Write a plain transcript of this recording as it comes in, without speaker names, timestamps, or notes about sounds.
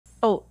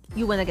Oh,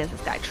 you win against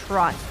this guy.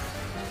 Trust.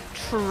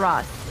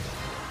 Trust.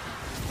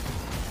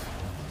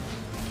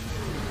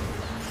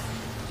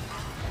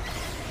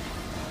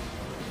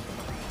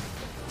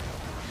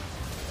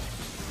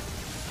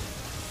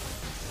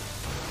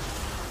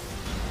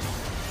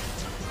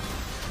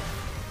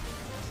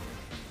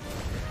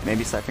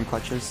 Maybe siphon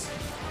clutches.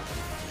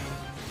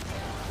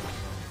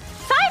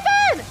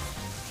 Siphon!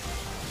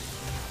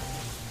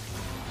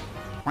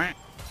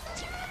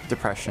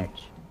 Depression.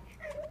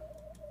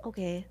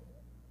 Okay.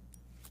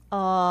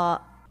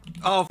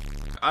 Oh,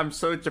 I'm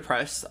so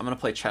depressed. I'm gonna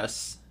play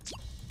chess.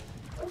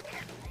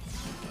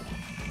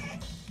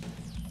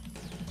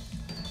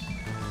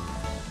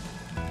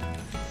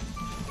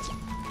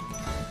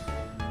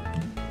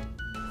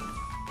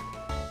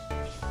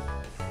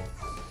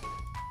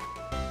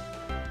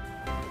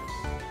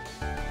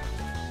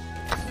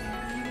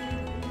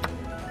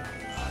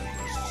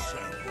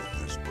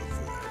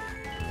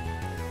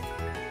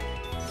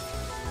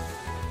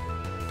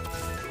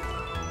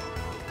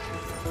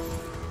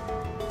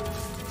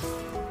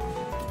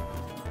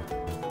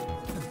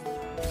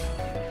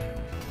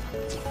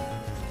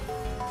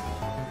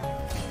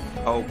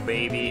 Oh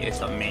baby, it's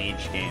a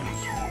mage game.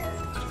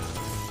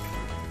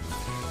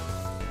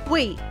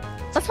 Wait,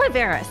 let's play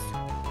Varus.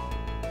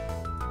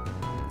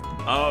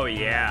 Oh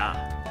yeah.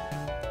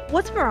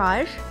 What's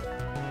Mirage?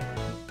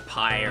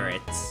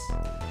 Pirates.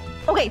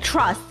 Okay,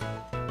 trust.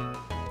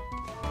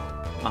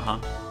 Uh-huh.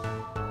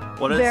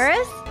 What is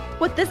Varus,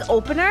 with this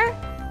opener,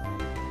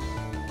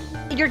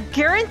 you're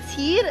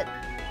guaranteed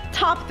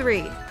top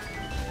 3.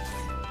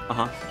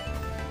 Uh-huh.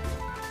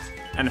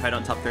 And if I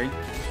don't top 3?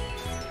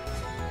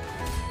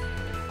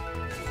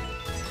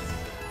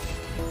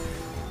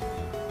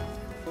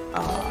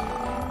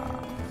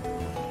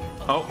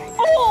 Oh.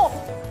 Oh!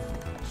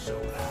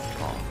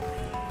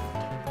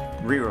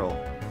 Reroll.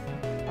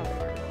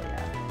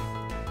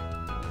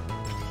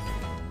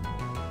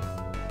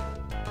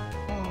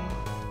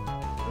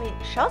 I mean,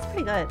 Shell's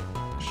pretty good.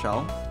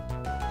 Shell?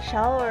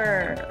 Shell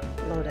or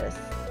Lotus?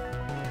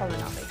 Probably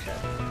not Big Shell.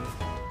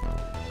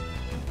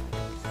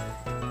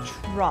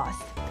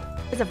 Trust.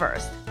 It's a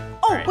verse.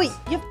 Oh, right. wait,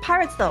 you have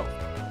pirates though.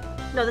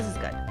 No, this is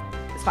good.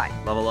 It's fine.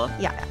 Level up?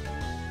 Yeah.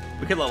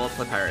 We could level up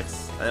play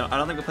pirates. I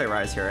don't think we play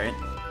Rise here, right?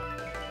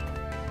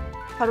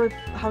 How do we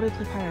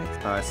play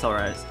pirates? Still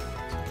Rise.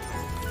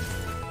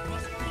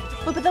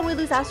 Wait, but then we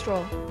lose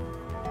Astral.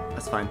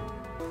 That's fine.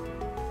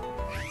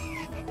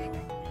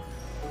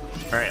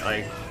 Alright,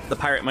 like, the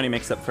pirate money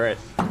makes up for it.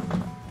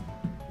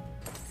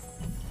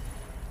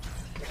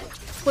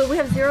 Wait, we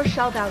have 0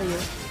 shell value.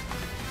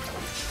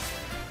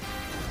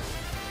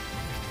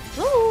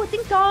 Ooh,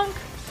 ding dong.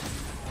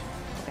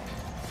 Okay.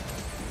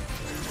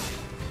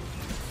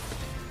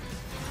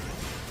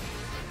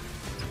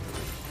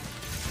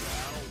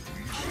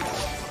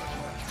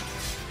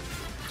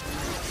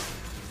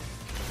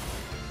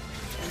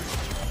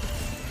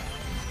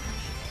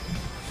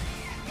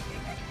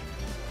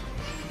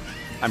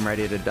 I'm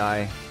ready to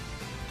die.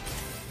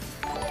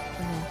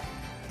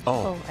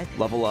 Oh, I think...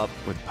 level up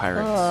with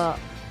pirates.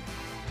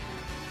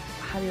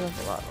 How do you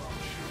level up?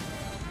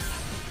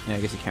 Yeah, I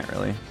guess you can't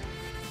really.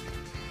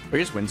 Or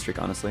just win streak,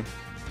 honestly.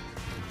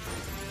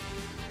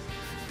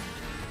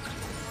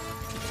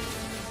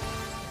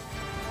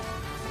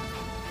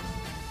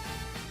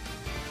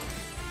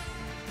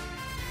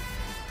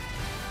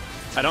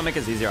 I don't make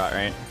a ZZ'Rot,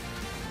 right?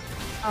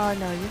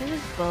 No, you can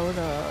just bow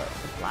the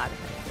flag if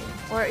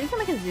anything. Or you can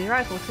make a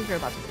ZZ'Rot if it looks like you're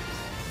about to lose.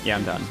 Yeah,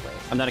 I'm done.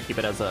 I'm done to keep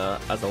it as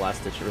a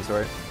last ditch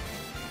resort.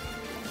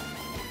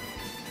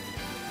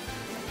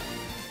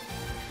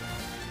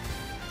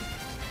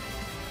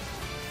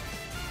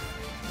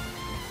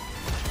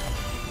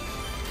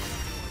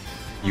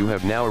 You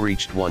have now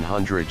reached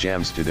 100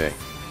 gems today.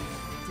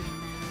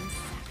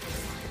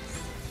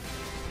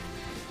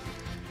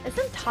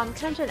 Isn't Tom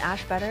Kench and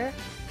Ash better?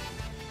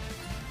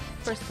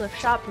 For Swift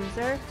Shot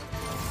Bruiser?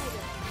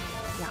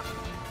 Yeah.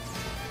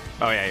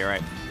 Oh yeah, you're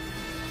right.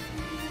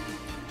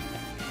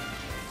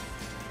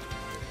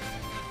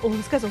 Oh,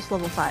 this guy's also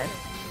level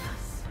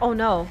 5. Oh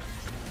no.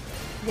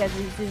 Yeah,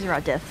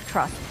 ZZ'Rot Diff.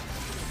 Trust.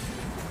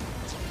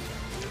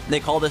 They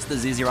call this the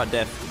ZZ'Rot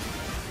Diff.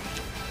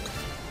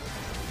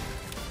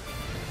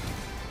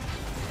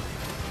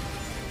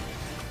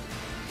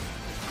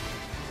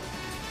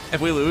 If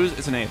we lose,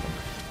 it's an 8.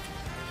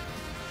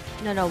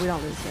 No, we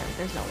don't lose here.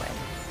 There's no way.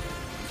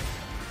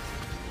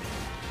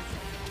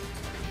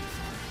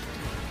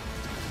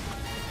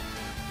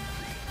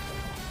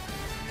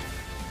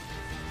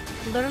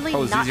 Literally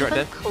not ZZ'Rot even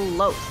Diff?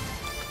 close.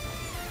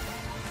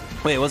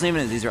 Wait, it wasn't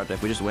even a ZZ'Rot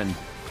Diff. We just win.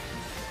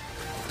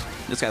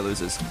 This guy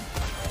loses.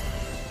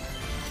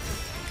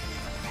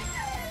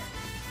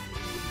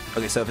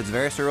 Okay, so if it's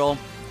Varus roll,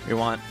 we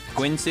want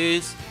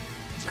Gwynsu's,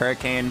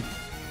 Hurricane,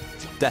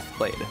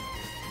 Deathblade.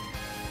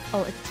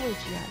 Oh, it's probably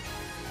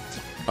GS.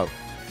 Oh.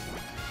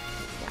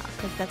 Yeah,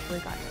 because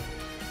Deathblade got it.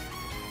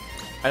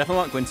 I definitely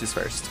want Gwynsu's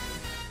first.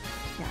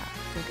 Yeah,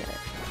 go get it.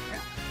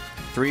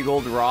 3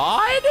 gold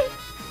rod?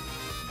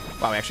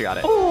 Wow, we actually got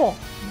it. Oh!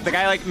 The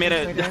guy like made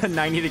a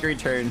 90-degree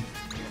turn.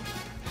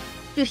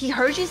 Dude, he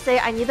heard you say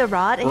I need a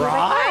rod, and he's like,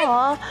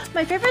 oh,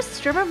 my favorite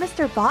streamer,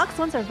 Mr. Box,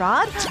 wants a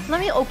rod? Let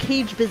me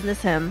cage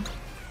business him.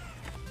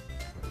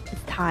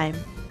 It's time.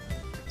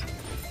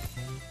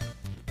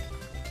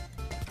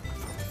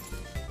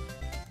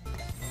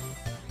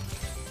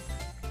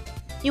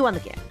 You won the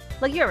game.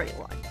 Like, you already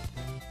won.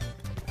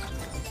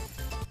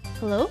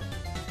 Hello?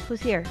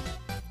 Who's here?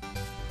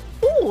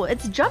 Ooh,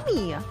 it's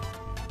Jummy!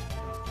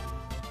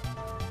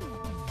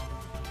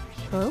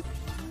 Hello?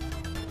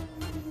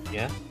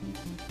 Yeah?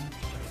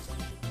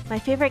 My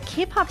favorite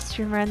K-pop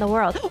streamer in the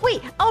world.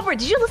 Wait, Albert,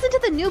 did you listen to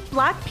the new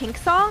Blackpink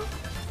song?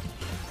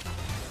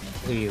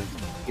 Please.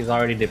 He's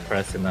already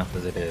depressed enough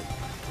as it is.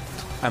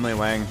 Emily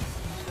Wang.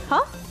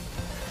 Huh?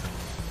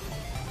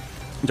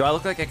 Do I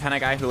look like a kind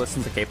of guy who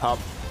listens to K-pop?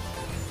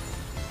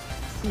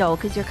 No,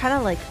 because you're kind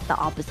of like the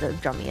opposite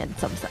of Jummy in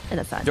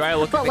a sense. Do I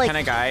look But, like the kind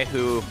of guy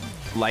who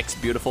likes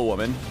beautiful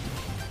women?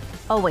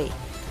 Oh wait.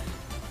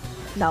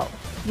 No,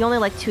 you only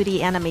like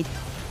 2D anime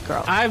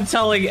girls. I'm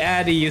telling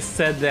Addy you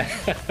said that.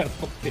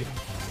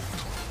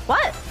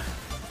 What?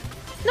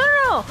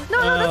 No, that's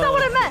not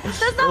what I meant.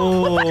 That's not.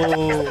 What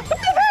the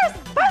verse?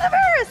 Where's the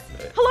verse?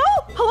 Hello?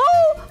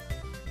 Hello?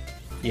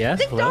 Yes,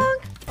 Ding hello? dong.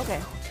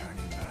 Okay.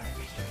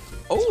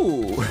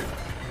 Oh.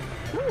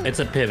 It's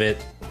a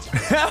pivot.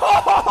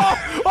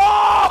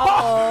 Oh.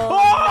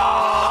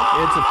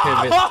 It's a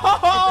pivot.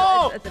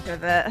 It's a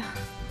pivot.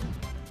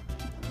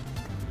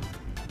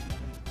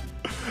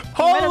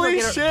 Holy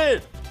well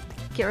shit!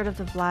 Get rid of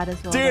the Vlad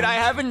as well. Dude, then. I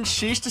haven't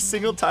sheeshed a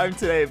single time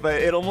today, but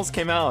it almost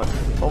came out.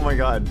 Oh my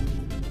god.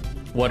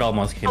 What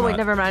almost came Oh wait, out?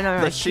 never mind.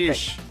 The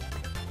sheesh.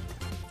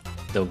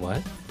 The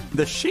what?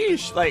 The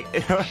sheesh. Like,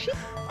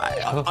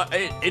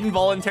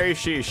 involuntary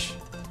sheesh.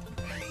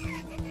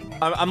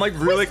 I'm like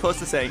really close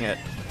to saying it.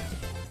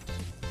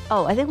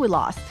 Oh, I think we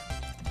lost.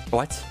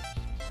 What?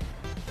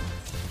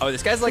 Oh,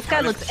 this guy's like This guy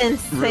kind of looks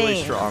insane.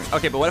 really strong.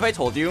 Okay, but what if I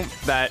told you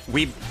that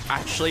we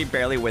actually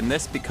barely win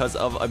this because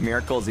of a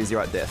miracle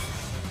ZZ'Rot Diff?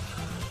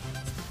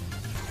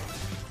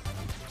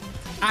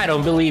 I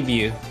don't believe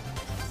you.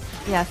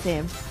 Yeah,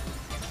 same.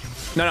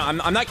 No,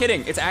 I'm not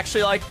kidding. It's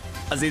actually like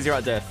a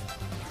ZZ'Rot Diff.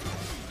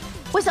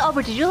 Wait, so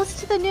Albert, did you listen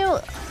to the new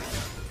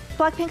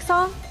Blackpink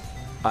song?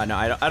 No,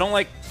 I don't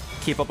like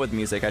keep up with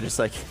music. I just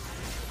like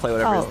play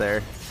whatever is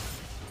there.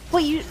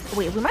 Wait,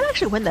 we might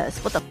actually win this.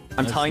 What the?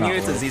 I'm telling you,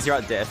 it's a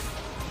ZZ'Rot Diff.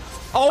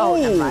 Oh,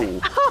 never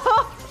mind.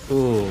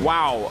 Ooh.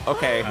 Wow.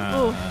 Okay.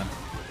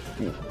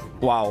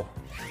 Wow.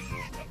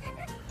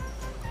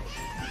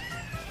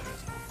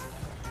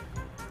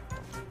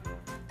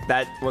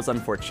 That was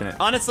unfortunate.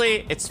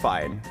 Honestly, it's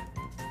fine.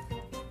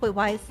 Wait,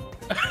 why is?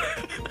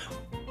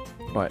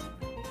 What?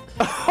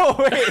 Oh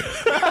wait.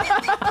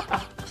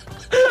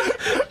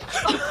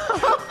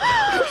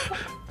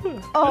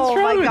 Oh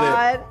my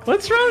god.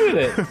 What's wrong with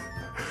it?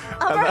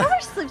 Albert, how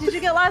much sleep did you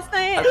get last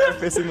night? I'm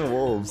facing the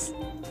wolves.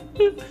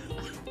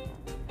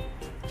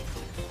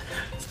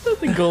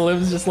 The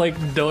golems just like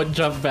don't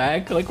jump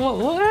back. Like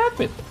what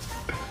happened?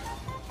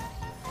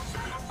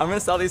 I'm gonna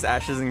sell these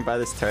ashes and buy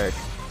this turret.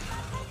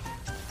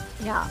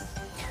 Yeah.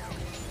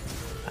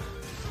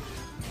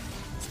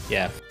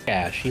 Yeah,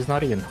 Ash. She's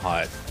not even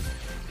hot.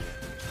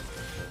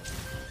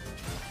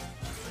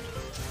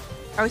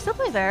 Are we still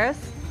playing Varus?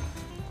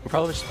 We'll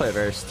probably just play a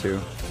Varus too.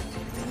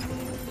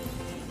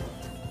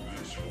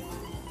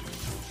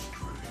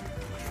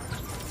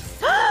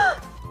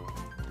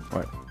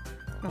 What?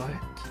 What?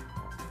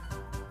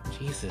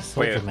 Jesus,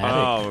 so Wait, dramatic.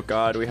 oh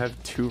god, we have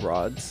 2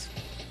 rods.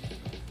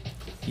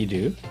 You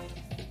do?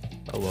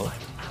 Oh well.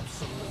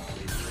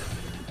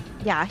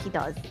 Yeah, he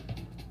does.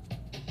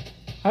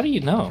 How do you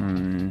know?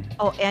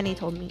 Oh, Annie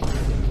told me.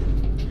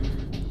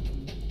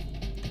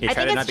 He I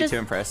tried think to not it's be just- too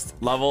impressed.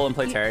 Level and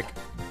play Tarek.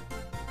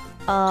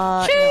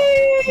 No.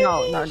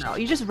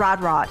 You just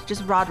rod.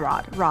 Just rod.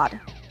 Rod?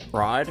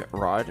 Are you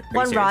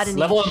One serious? rod in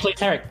Level and play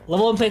Tarek.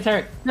 Level and play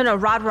Tarek. No,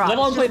 rod.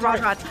 Level and play Just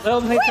Tarek. rod. Level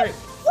and play Tarek.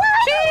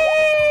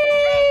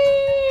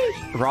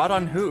 Rod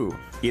on who?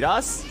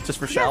 Edos? Just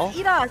for Shell?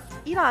 Yes,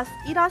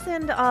 Edos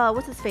and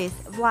what's his face?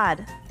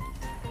 Vlad.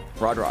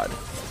 Rod.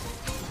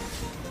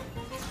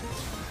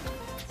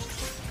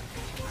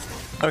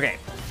 Okay,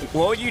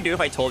 what would you do if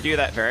I told you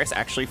that Varus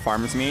actually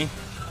farms me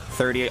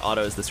 38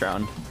 autos this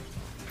round?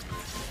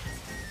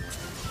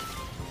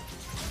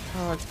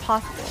 Oh, it's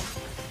possible.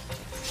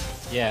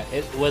 Yeah,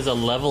 it was a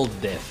level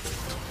diff.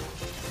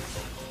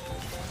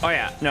 Oh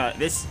yeah, no,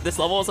 this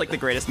level is like the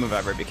greatest move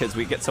ever because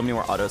we get so many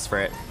more autos for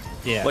it.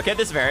 Yeah. Look at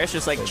this Varus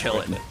just like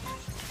chilling.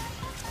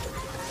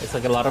 It's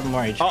like a lot of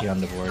more HP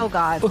on the board. Oh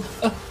god.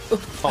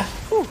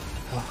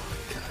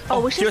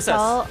 Oh, we should QSS.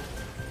 sell.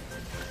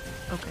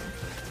 Okay.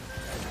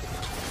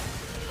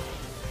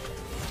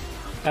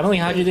 Emily,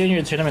 how'd you do in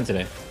your tournament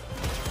today?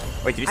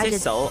 Wait, did you I say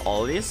did- sell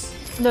all of these?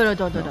 No.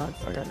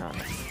 Okay.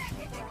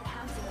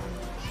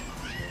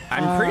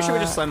 I'm pretty sure we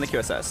just slammed the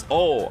QSS.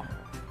 Oh,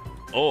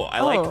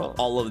 I like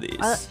all of these.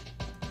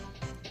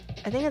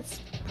 I think it's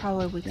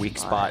probably weak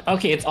Weakspot.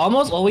 Okay, it's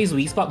almost always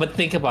weak spot, but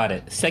think about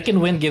it. Second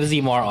wind gives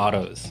you more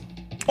autos.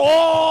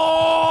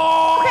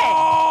 Oh! Okay,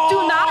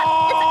 do not.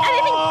 It's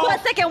anything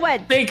but second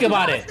win. Think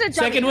about Don't it. listen to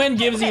Jummy. Second win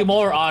gives Okay. you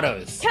more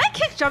autos. Can I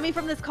kick Jummy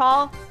from this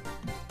call?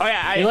 Oh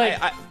yeah, You like-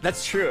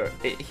 that's true.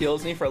 It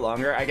heals me for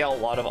longer. I get a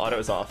lot of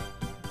autos off.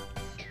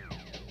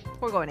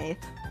 We're going 8th.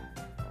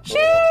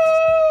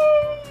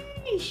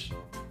 Sheesh.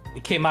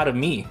 It came out of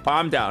me.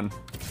 Bomb down.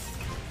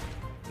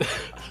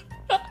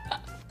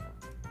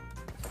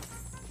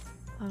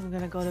 I'm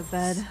gonna go to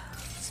bed.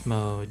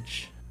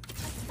 Smudge.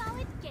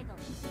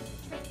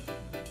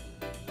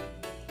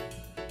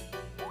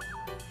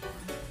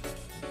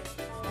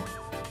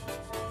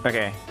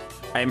 Okay.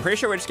 I'm pretty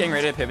sure we're just getting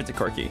ready to pivot to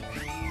Corky.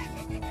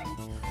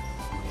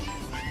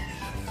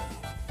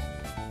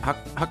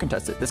 How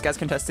contested? This guy's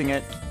contesting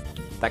it.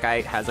 That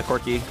guy has a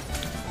Corky.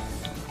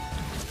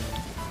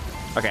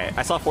 Okay,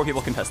 I saw 4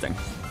 people contesting.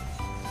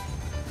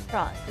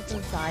 Bro, it's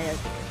a Zaya.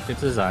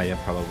 It's a Zaya,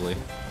 probably.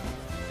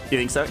 You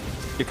think so?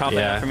 You're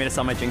confident Yeah. for me to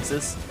sell my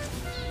jinxes?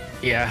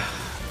 Yeah.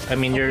 I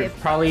mean, you're Okay.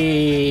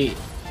 probably...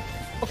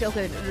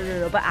 Okay,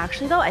 no. But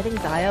actually, though, I think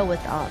Zaya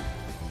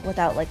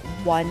without like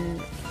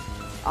one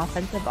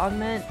offensive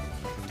augment,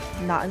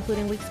 not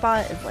including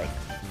Weakspot, is like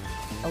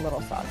a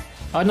little sus.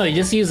 Oh no, you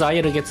just use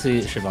Zaya to get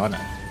to Shyvana.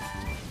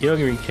 You don't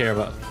really care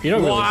about... You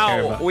don't really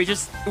care Wow, about... we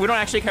don't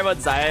actually care about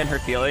Zaya and her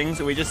feelings.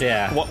 We just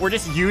we're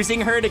just using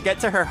her to get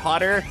to her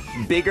hotter,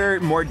 bigger,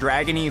 more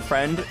dragony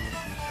friend.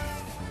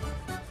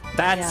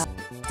 That's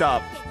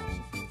up.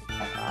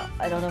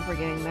 I don't know if we're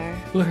getting there.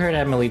 Who hurt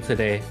Emily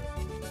today?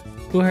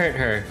 Who hurt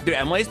her? Dude,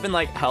 Emily's been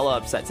like hella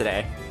upset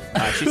today.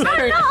 She said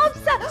I'm not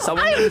upset.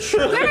 someone I'm named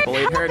Shirley a very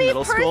bullied her in happy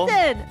middle school.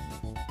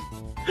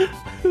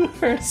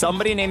 person.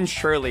 Somebody named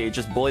Shirley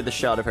just bullied the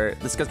shit out of her.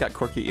 This guy's got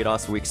Corky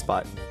Edos weak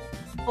spot.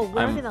 Oh,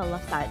 we're on the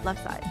left side. The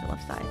left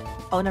side.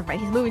 Oh, never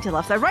mind. He's moving to the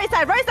left side. Right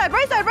side.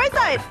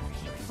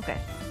 Okay.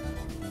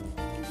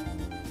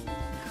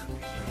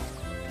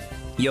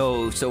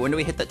 Yo, so when do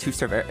we hit that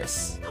 2-star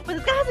Varus? But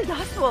this guy has a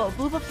Yasuo.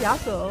 Blue buff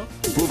Yasuo.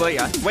 Booba,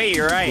 yeah. Wait,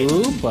 you're right.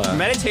 Booba.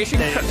 Meditation.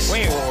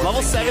 Wait,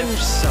 level 7.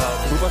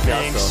 Booba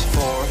Thanks Fiasco.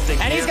 for the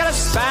And he's got a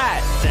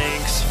spat.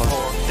 Thanks for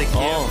the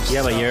gifts.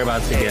 Yeah, but you're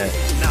about to get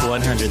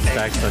 100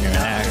 stacks on your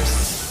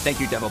axe. Thank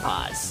you, Devil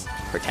Paws,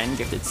 for 10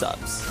 gifted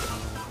subs.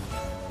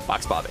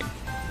 Box bobbing.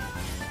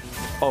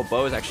 Oh,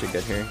 Bo is actually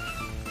good here.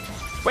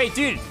 Wait,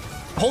 dude.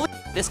 Holy,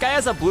 this guy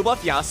has a blue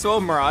buff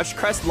Yasuo, Mirage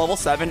Crest, level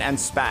 7, and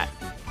spat.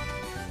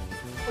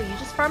 Wait, you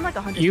just farmed like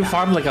 100. You stacks.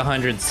 farmed like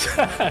 100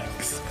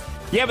 stacks.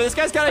 Yeah, but this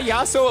guy's got a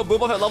Yasuo, a blue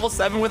buff at level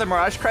 7 with a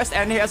Mirage Crest,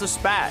 and he has a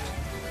spat.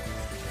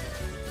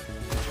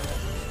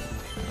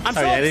 I'm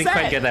so Sorry, I didn't upset.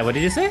 quite get that. What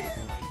did you say?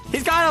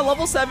 He's got a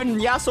level 7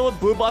 Yasuo with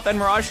blue buff and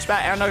Mirage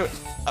spat and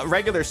a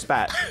regular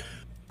spat.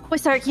 Wait,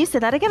 sorry. Can you say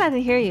that again? I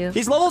didn't hear you.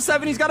 He's level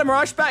 7, he's got a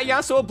Mirage spat,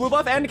 Yasuo, blue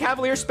buff, and a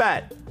Cavalier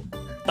spat.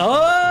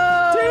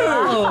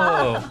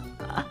 Oh!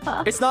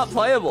 It's not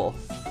playable.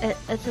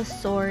 It's a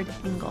sword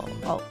angle.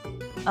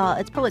 Oh,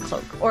 it's probably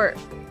cloak or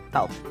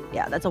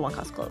yeah, that's a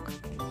 1-cost cloak.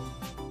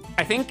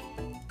 I think,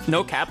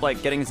 no cap,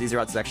 like getting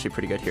ZZ'Rot is actually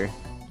pretty good here.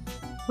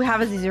 We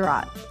have a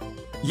ZZ'Rot.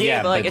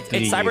 Yeah, but like but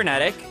it's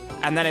cybernetic,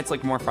 and then it's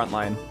like more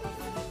frontline.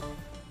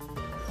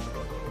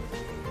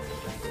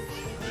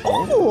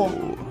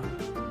 Oh!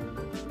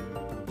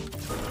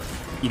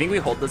 You think we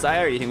hold the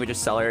Zaya, or you think we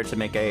just sell her to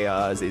make a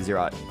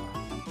ZZ'Rot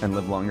and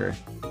live longer?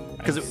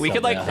 Because we Sell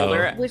could like that hold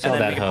her, hoe. and Sell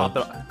then that we can hoe. pop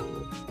it.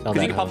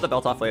 Because you can pop the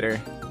belt off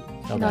later.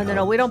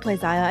 No. We don't play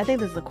Zaya. I think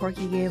this is a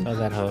quirky game. Oh,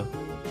 that hoe.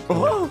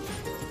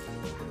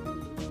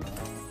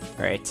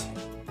 Right.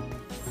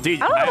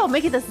 Dude, I don't know about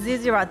making this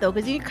ZZ'Rot though,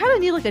 because you kind of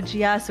need like a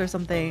GS or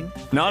something.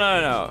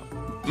 No.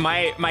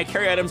 My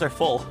carry items are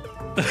full.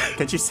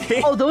 Can't you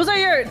see? Oh, those are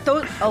your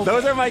those. Oh,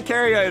 Those are my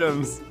carry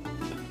items.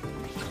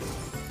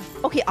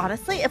 okay.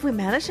 Honestly, if we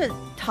manage to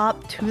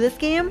top 2 this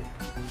game,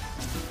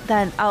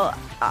 then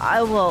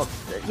I will.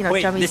 You know,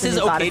 Wait, Jummy this send is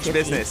me bot OKH at 50.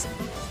 business.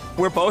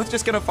 We're both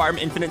just gonna farm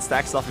infinite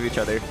stacks off of each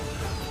other.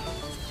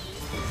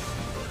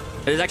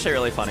 It is actually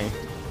really funny.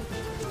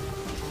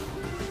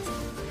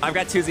 I've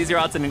got 2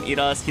 ZZ'Rots and an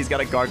Edos. He's got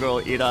a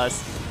Gargoyle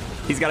Edos.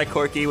 He's got a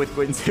Corky with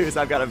Quinsus.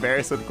 I've got a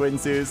Varus with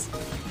Quinsus.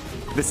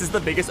 This is the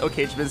biggest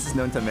OKH business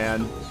known to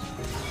man.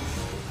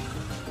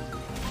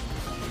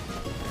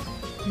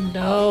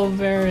 No,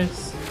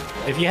 Varus.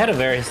 If you had a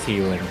Varus,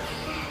 you win.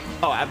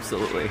 Oh,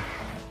 absolutely.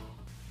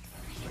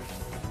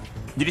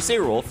 Did you say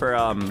roll for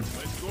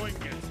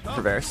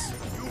Varus?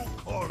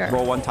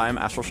 Roll 1 time,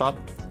 Astral Shop?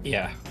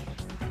 Yeah.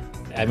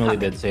 Emily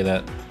did say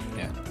that.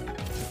 Yeah.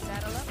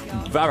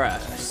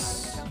 Varus.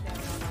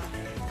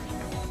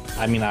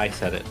 I mean, I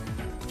said it.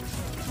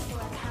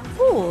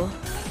 Ooh.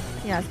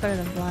 Yeah, it's better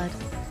than blood.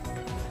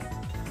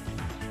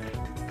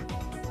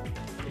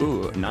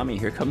 Ooh, Nami,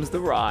 here comes the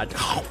rod.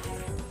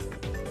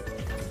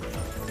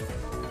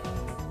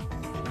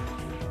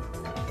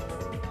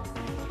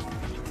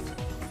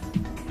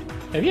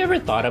 Have you ever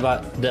thought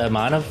about the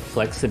amount of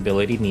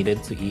flexibility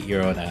needed to eat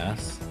your own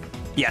ass?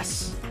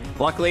 Yes.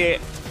 Luckily,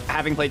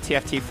 having played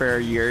TFT for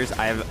years,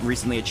 I have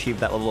recently achieved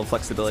that level of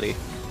flexibility.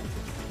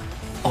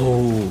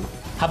 Oh.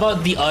 How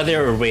about the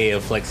other way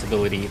of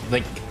flexibility?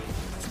 Like,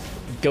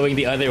 going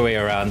the other way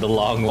around, the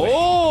long way.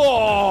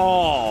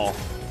 Oh!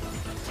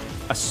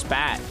 A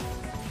spat.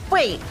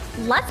 Wait,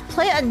 let's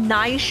play a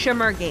 9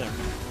 shimmer game.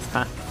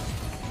 Huh?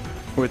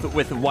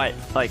 With what?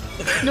 Like,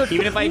 No,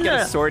 even if I get no,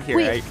 a sword here,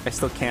 wait. I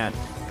still can't.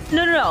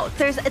 No.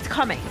 It's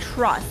coming.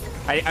 Trust.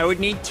 I would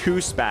need 2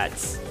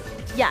 spats.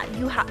 Yeah,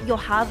 you'll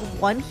have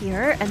one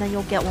here, and then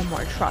you'll get one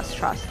more. Trust.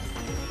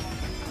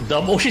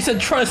 Double. She said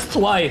trust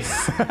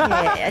twice.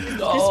 Yeah,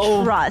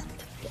 just trust.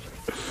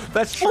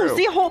 That's true. Oh,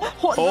 see, look,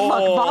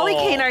 Volley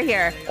Kane are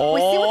here. We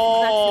see what's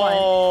the next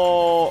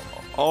one.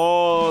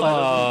 Oh, that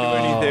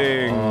doesn't do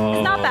anything.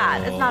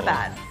 It's not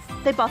bad.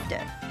 They buffed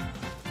it.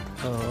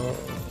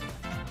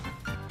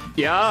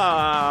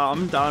 Yeah,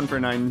 I'm down for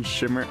 9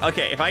 shimmer.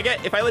 Okay, if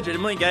I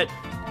legitimately get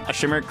a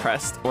shimmer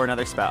crest or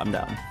another spat, I'm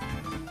down.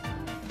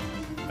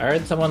 I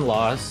heard someone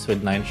lost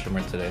with 9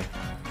 shimmer today.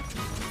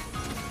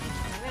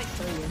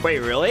 Wait,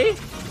 really?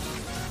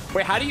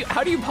 Wait, how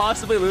do you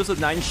possibly lose with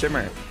 9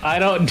 shimmer? I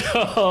don't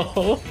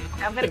know.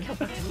 I'm gonna kill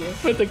both of you.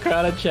 Put the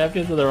crown of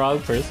champions to the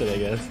wrong person, I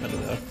guess. I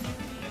don't know.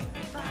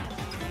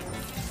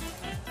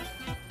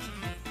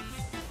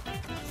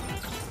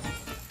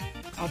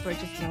 Albert,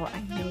 just know I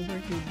know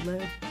where you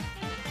live.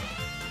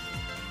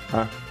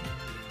 Huh?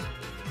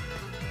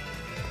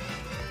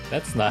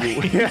 That's nice.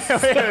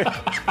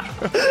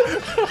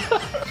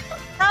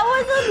 That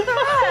was a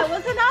threat.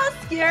 Wasn't that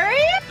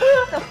scary?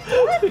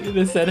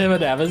 They sent him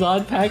an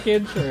Amazon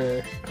package,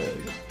 or?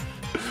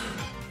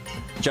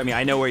 Jummy,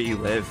 I know where you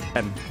live,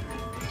 and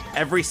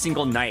every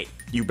single night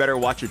you better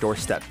watch your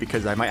doorstep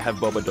because I might have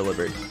boba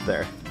delivered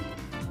there.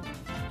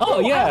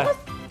 Oh yeah.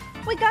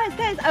 Wait, guys,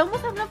 I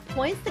almost have enough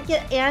points to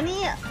get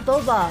Annie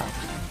Boba.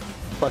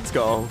 Let's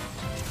go.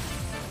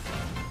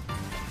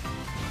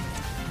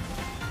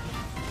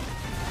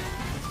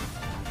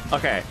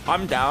 Okay,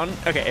 I'm down.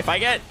 Okay, if I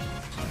get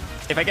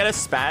a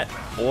spat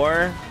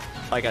or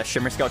like a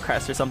shimmer scale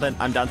crest or something,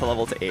 I'm down to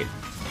level to 8.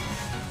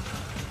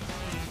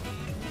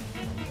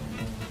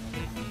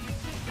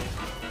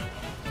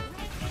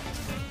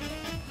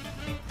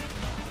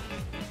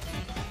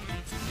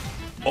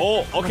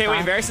 Oh, okay,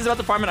 wait, Varys is about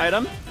to farm an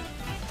item.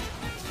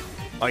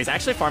 Oh, he's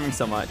actually farming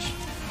so much.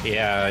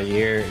 Yeah,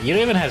 you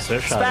don't even have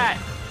Swift Shot. Spat!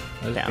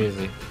 That's Damn.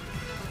 crazy.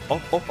 Oh.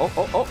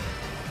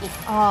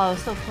 Oh,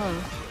 so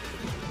close.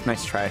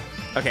 Nice try.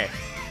 Okay.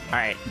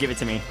 Alright, give it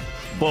to me.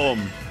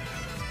 Boom.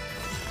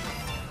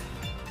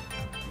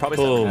 Probably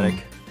Boom.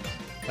 Cybernetic.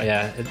 Oh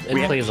yeah, it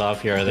plays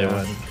off your other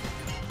one.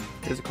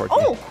 Here's a corky.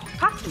 Oh,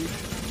 cocky.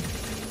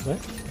 What?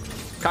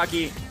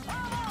 Cocky.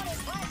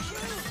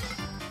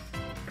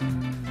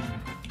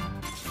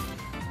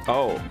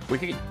 Oh, we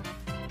could...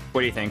 What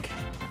do you think?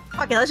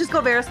 Okay, let's just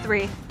go Varys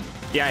 3.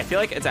 Yeah, I feel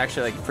like it's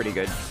actually like pretty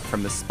good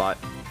from this spot.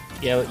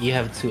 Yeah, you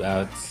have 2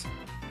 outs.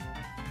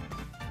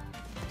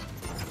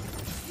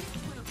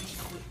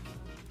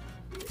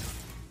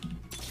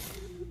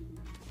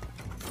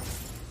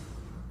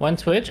 One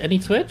Twitch? Any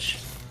Twitch?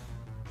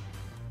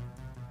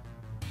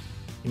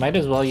 You might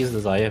as well use the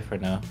Zaya for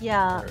now.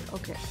 Yeah,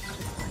 okay.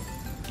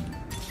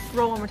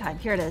 Roll one more time.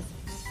 Here it is.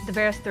 The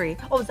Varys 3.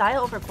 Oh,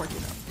 Zaya over Corky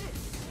though.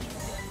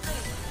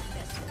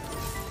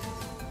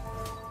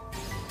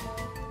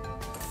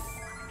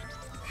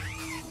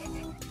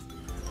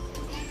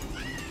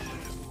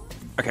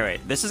 Okay,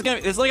 wait. This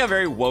is like a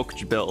very woke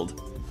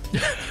build.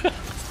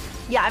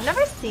 Yeah, I've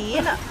never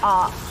seen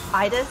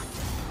Idis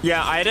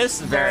Yeah,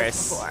 Idis,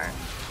 Varys. before.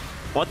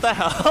 What the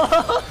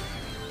hell?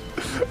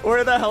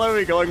 Where the hell are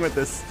we going with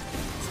this?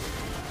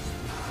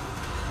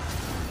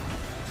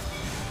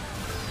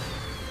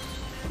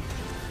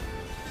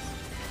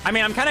 I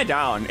mean, I'm kind of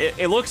down.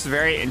 It looks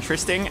very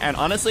interesting, and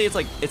honestly, it's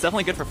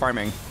definitely good for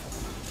farming.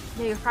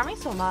 Yeah, you're farming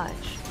so much.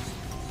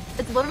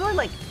 It's literally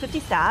like 50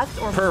 stats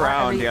or Per more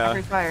round, every, yeah.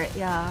 every fight.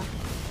 Yeah.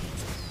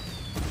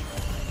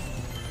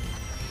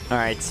 All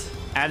right,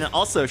 and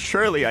also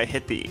surely I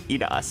hit the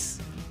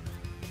Idas.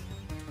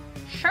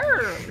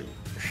 Sure.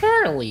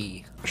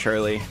 Surely.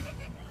 Surely.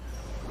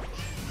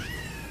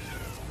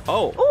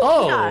 Oh,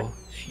 Oh,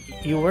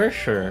 yeah. you were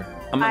sure.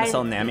 I'm gonna I-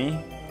 sell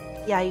Nami.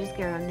 Yeah, you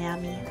scared of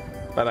Nami.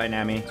 Bye bye,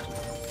 Nami.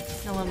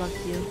 No one loves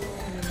you.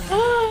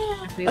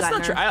 After you That's got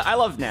not true. nerfed. I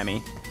love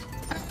Nami.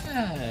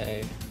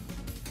 Hey.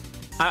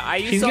 I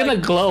used She's to gonna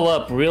like, glow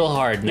up real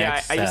hard yeah,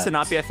 next I used to set.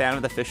 not be a fan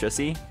of the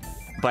Fishussy,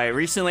 but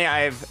recently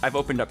I've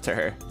opened up to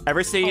her.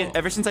 Ever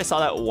since I saw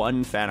that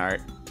one fan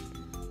art,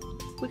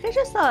 We could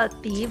just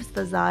Thieves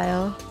the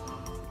Zio.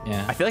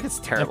 Yeah. I feel like it's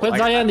I terrible. put Like,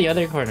 Zaya in the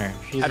other corner.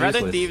 She's I'd rather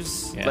useless.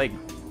 Thieves Yeah. like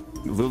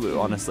Lulu,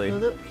 honestly.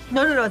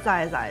 No, it's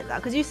Zaya.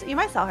 Because you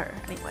might sell her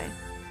anyway.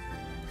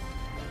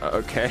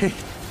 Okay.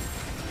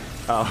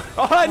 Oh,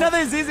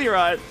 another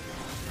ZZ'Rot.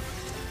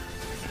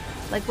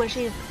 Like when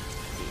she's,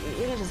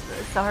 you can just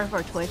sell her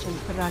for Twitch and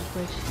put it on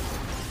Twitch.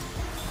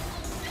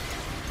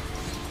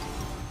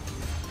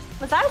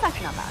 But Zaya's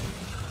actually not bad.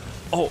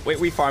 Oh wait,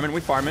 we farming.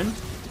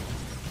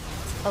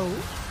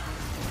 Oh.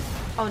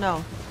 Oh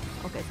no.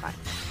 Okay, it's fine.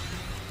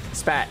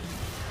 Spat.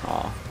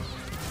 Aw.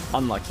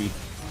 Unlucky.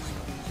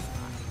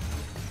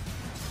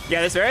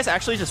 Yeah, this Varys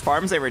actually just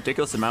farms a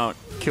ridiculous amount.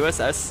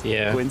 QSS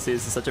Yeah. Quincy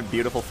is such a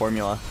beautiful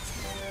formula.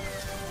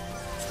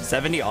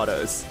 70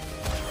 autos.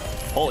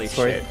 Holy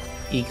shit.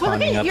 But look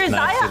econing at up your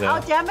now Zaya to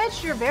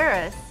out-damaged your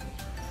Varus.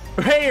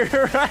 Hey,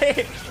 you're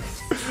right.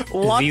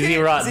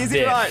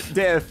 ZZ'Rot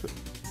Diff.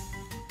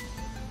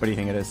 What do you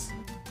think it is?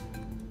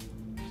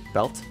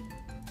 Belt?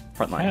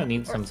 Front I line. don't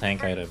need some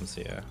tank items,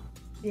 yeah.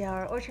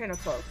 Yeah, or trainer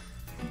cloak.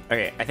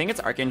 Okay, I think it's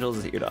Archangel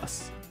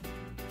Zeus.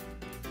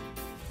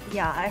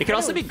 Yeah, It could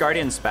also be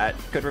Guardian Spat.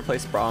 Could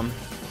replace Braum.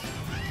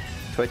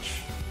 Twitch.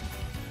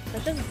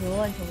 Let's just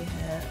roll until we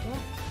hit.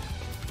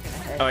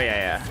 Oh,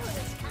 yeah.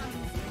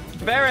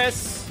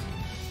 Varus!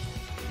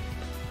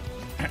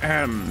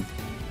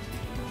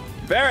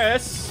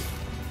 Varus!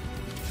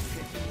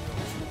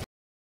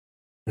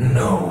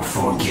 No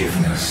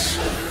forgiveness.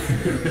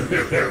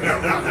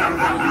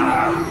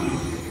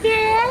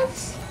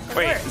 Yes!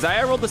 Wait,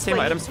 Zaya rolled the same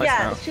items twice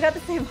Yeah, now. she got the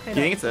same items. Do you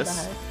think it's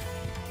this?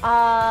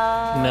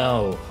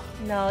 No.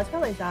 No, it's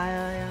probably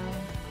Zaya, yeah.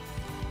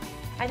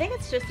 I think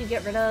it's just you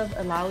get rid of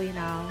Alawi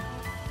now.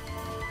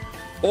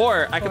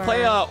 Or I could play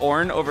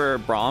Ornn over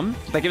Braum.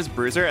 That gives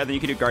Bruiser, and then you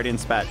could do Guardian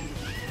Spat.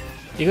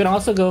 You can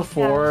also go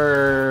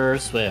for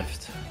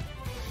Swift.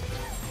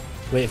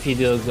 Wait, if you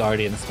do a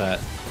Guardian Spat,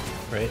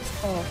 right?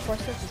 Oh, Force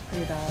Switch is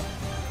pretty bad.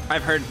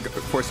 I've heard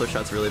Force Switch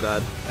shot's really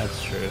bad.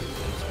 That's true.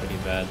 It's pretty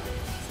bad.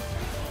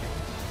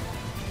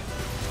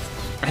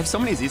 I have so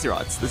many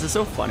ZZ'Rots. This is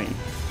so funny.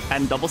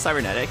 And double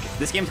Cybernetic.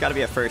 This game's got to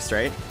be a first,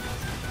 right?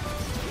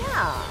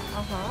 Yeah,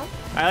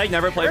 I like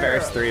never play Sure.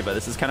 Varus 3, but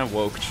this is kind of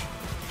woked.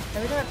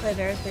 Every time I play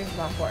Varus, there's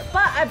about 4.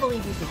 But I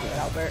believe you can do it,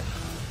 Albert.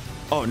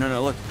 Oh,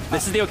 no, look.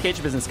 This is the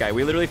Okage business guy.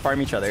 We literally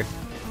farm each other.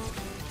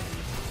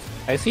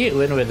 I see it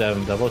win with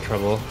Double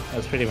Trouble.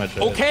 That's pretty much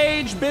it.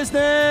 Okage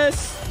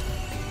business!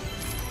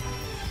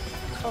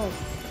 Oh.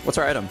 What's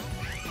our item?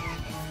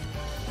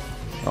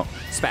 Oh,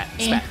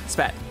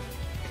 Spat.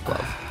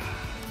 Glove.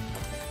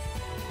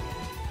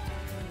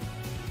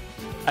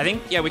 I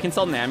think, yeah, we can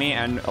sell Nami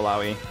and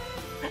Alawi.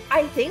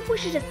 I think we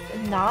should just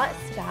not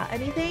spat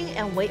anything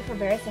and wait for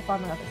Varus to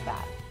farm another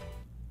spat.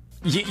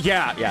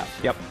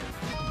 Yep.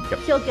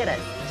 He'll get it.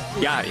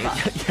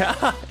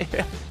 Yeah.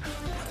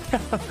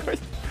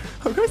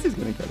 Of course he's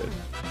gonna get it.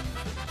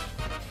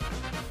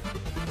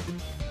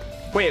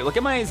 Wait, look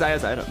at my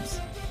Zaya's items.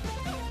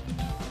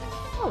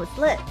 Oh, it's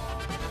lit.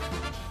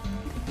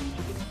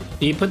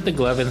 Do you put the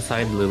glove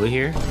inside Lulu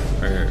here?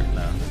 Or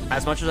no?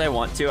 As much as I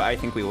want to, I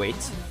think we wait.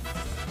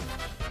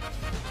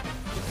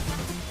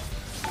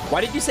 Why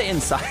did you say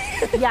inside?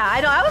 Yeah,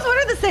 I know. I was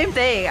wondering the same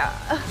thing.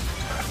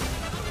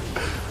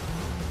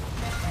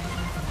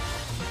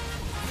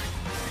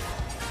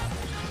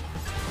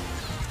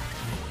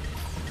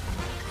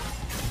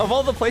 Of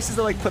all the places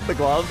to like put the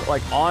glove,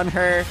 like on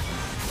her,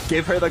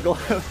 give her the glove,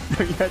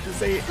 you had to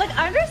say Like,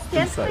 I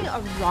understand inside. putting a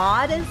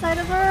rod inside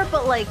of her,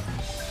 but like,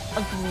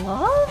 a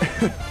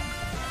glove?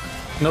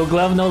 No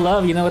glove, no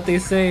love. You know what they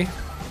say.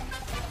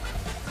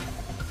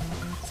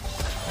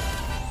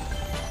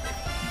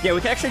 Yeah,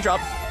 we could actually drop.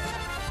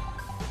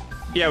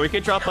 Yeah, we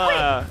could drop.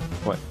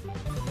 What?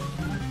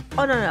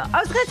 Oh, no. I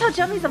was gonna tell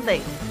Jummy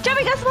something.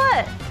 Jummy, guess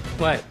what?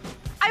 What?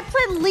 I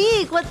played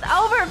League with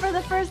Albert for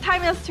the first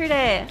time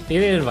yesterday. They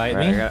didn't invite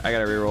Right, me. I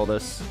gotta reroll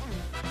this.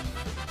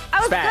 I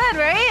was Spat. good,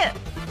 right?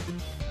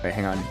 Wait,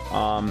 hang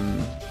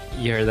on.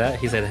 You heard that?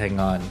 He said, "Hang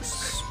on."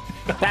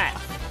 That.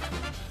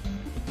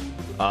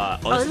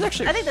 This is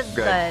actually I think this is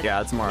good. good.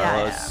 Yeah, it's more or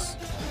Yeah, less.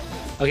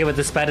 Okay, but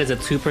the spat is a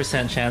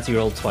 2% chance you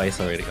rolled twice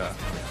already.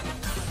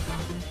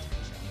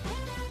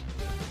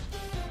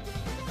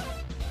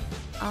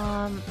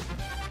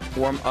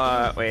 Warm.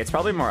 Wait, it's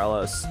probably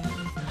Morelos.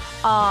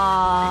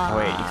 Oh,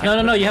 wait, you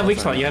can't No. put You have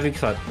gloves Weakspot. on. You have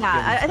Weakspot.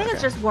 Yeah, I think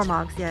it's just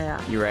Warmogs. Yeah.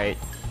 You're right.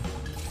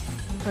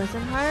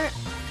 Frozen Heart.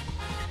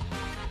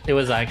 It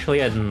was actually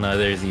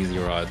another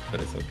ZZ'Rot, but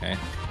it's okay.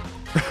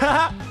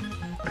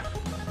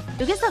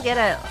 You can still get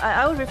it.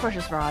 I would reforge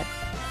this rod.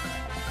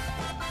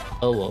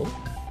 Oh, whoa.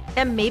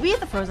 And maybe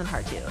the Frozen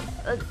Heart too.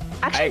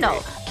 Actually, I no.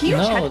 agree. Can you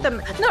No. check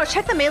them? No,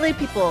 check the melee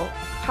people.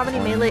 How many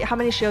One. how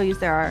many Shio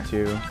there are?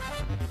 2,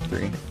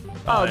 3.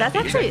 Oh, that's I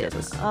think actually. it's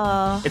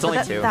It's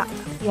only 2.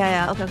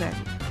 Yeah. Okay.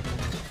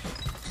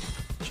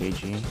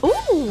 JG.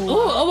 Ooh.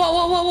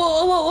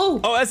 Whoa.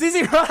 Oh, that's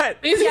ZZ'Rot!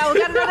 Yeah, we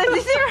got another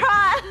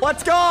ZZ'Rot.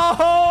 Let's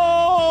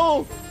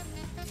go!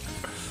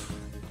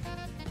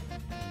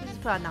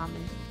 Just put on Nami,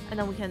 and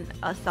then we can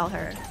sell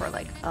her for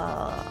like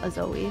a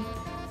Zoe.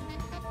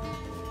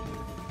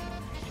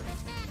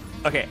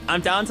 Okay,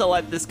 I'm down to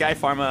let this guy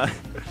farm a...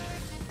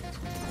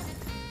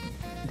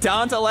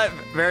 down to let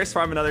Varus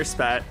farm another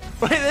spat.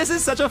 Wait, this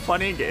is such a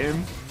funny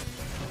game.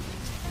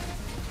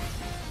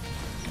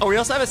 Oh, we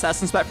also have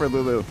Assassin Spat for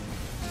Lulu.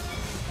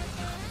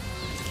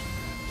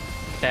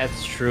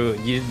 That's true.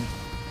 You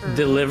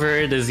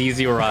deliver the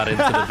ZZ'Rot into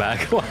the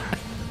back line.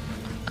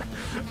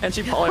 And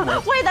she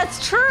polymorphs. Wait,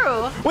 that's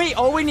true. Wait,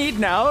 all we need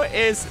now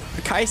is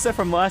Kaisa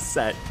from last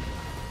set.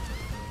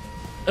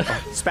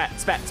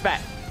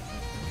 Spat.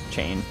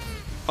 Chain.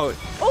 Oh,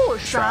 Oh,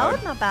 Shroud.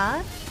 Shroud, not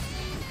bad.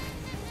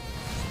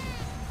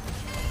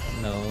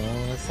 No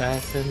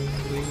assassin.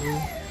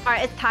 All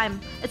right, it's time.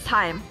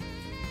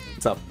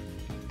 what's up?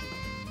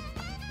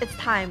 It's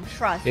time.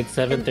 Trust. It's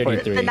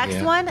 7:33. The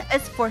next one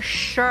is for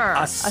sure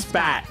A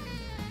spat.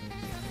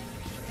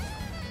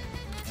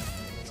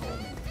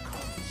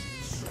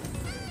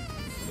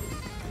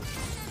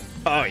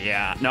 Oh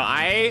yeah. No,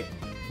 I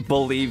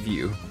believe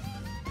you.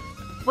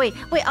 Wait,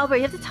 Albert,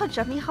 you have to tell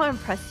Jummy how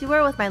impressed you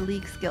were with my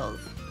League skills.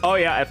 Oh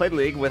yeah, I played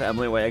League with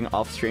Emily Wang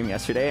off stream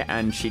yesterday,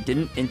 and she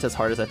didn't int as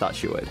hard as I thought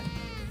she would.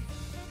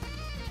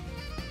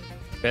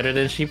 Better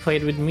than she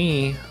played with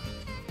me.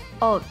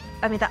 Oh,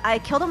 I mean, I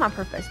killed him on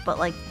purpose, but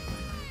like,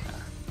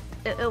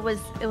 it was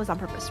on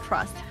purpose.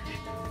 Trust.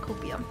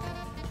 Copium.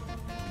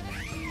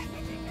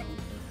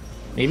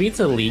 Maybe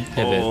it's a League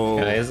pivot,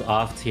 guys,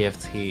 off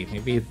TFT.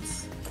 Maybe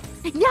it's.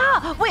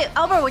 Yeah. Wait,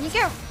 Albert, when you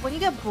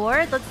get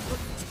bored, let's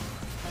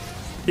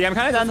Yeah, I'm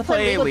kind of down to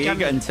play with League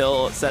Jummy.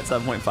 until set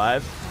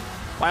 7.5.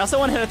 I also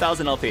want to hit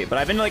 1,000 LP, but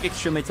I've been like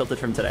extremely tilted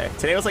from today.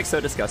 Today was like so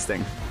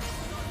disgusting.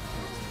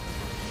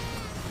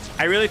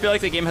 I really feel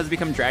like the game has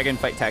become dragon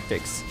fight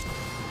tactics.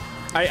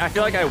 I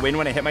feel like I win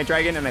when I hit my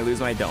dragon and I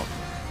lose when I don't.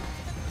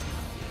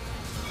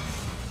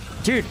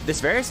 Dude, this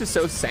Varus is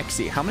so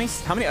sexy. How many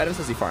items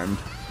has he farmed?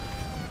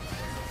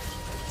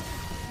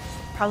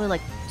 probably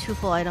like 2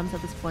 full items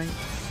at this point.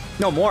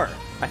 No, more.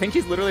 I think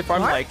he's literally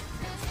farmed More? like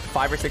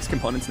 5 or 6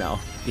 components now.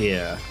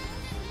 Yeah.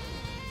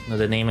 No,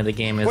 the name of the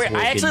game is. Wait,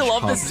 I actually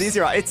love Chunks. this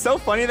ZZ'Rot. It's so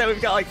funny that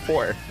we've got like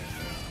 4.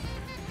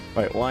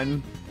 Wait,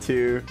 1,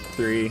 2,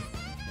 3,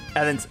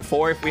 and then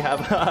 4 if we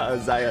have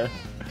Zaya.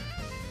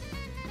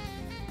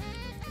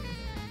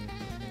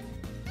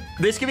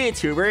 This could be a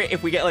tuber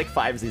if we get like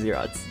 5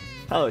 ZZ'Rots.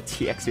 Oh,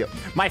 TXU.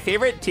 My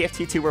favorite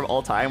TFT tuber of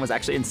all time was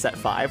actually in set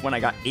 5 when I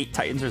got 8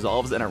 Titans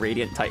Resolves and a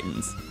Radiant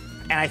Titans.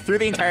 And I threw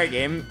the entire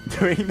game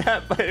doing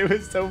that, but it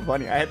was so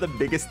funny. I had the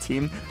biggest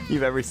team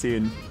you've ever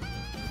seen.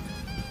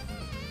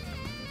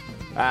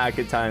 Ah,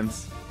 good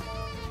times.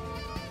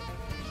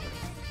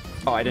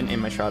 Oh, I didn't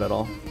aim my shot at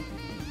all.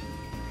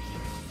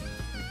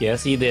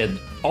 Yes, he did.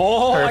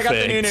 Oh, Perfect. I got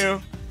the Nunu.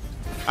 All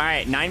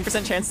right,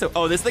 9% chance to...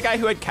 Oh, this is the guy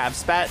who had Cav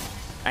Spat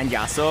and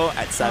Yasuo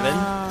at 7.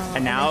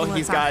 and now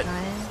he's got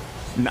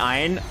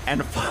 9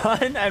 and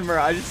Fun and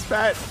Mirage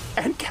Spat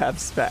and Cav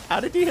Spat. How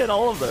did you hit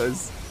all of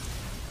those?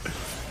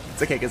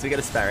 It's okay, because we get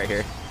a spat right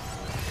here.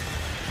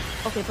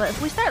 Okay, but if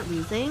we start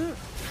losing, we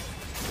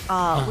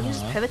can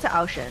just pivot to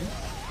Ocean.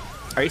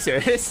 Are you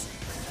serious?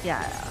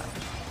 Yeah.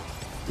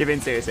 You're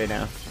being serious right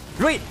now.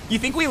 Wait, you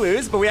think we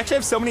lose? But we actually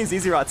have so many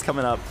ZZ'Rots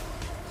coming up.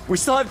 We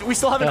still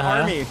have an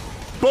army.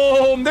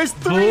 Boom! There's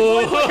 3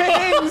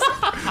 wings!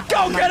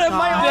 Go get him,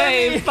 my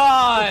army! They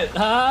thought,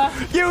 huh?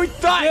 You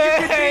thought you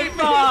could They beat me!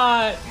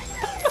 thought.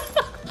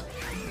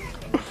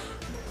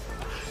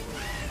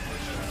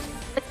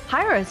 It's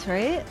Pyrus,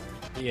 right?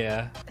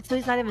 Yeah. So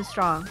he's not even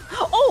strong.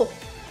 Oh!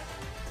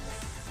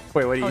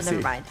 Wait, what do you Oh, see?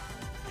 never mind.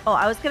 Oh,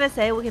 I was gonna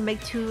say we can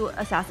make 2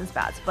 assassin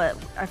spats, but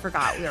I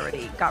forgot we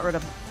already got rid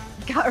of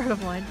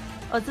one.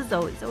 Oh, it's a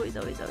Zoe.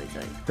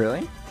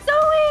 Really?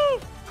 Zoe!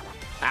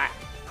 Ah.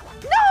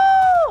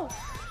 No!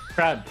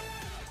 Crab.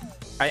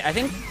 I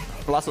think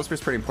Lost Whisper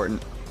is pretty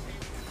important.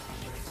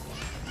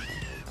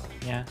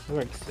 Yeah, it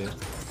works too.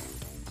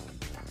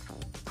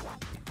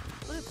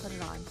 Let me put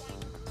it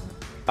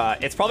on.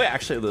 It's probably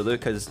actually Lulu,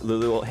 because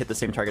Lulu will hit the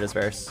same target as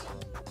Varus.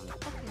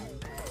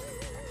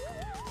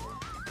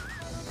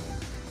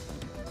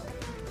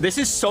 This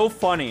is so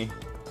funny.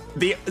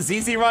 The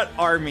ZZ'Rot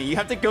army. You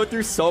have to go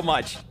through so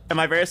much. And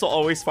my Varus will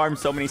always farm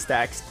so many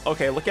stacks.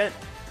 Okay, look at...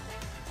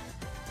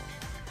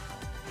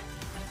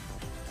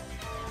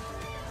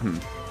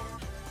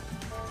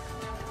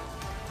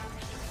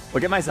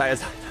 Look at my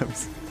Zaya's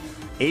items.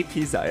 AP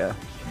Zaya.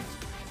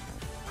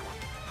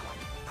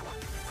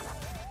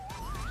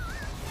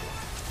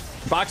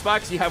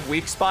 BoxBox, you have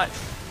Weakspot.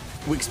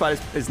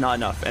 Weakspot is not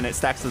enough, and it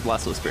stacks with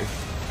Blast Whisper.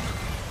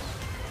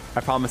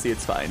 I promise you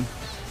it's fine.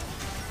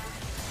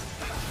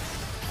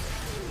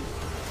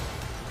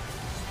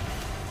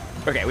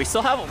 Okay, we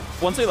still have,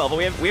 once we level,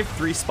 we have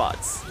 3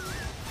 spots.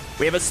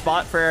 We have a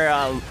spot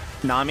for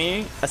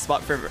Nami, a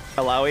spot for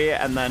Alawi,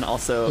 and then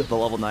also the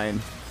level 9.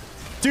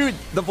 Dude,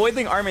 the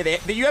Voidling army,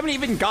 you haven't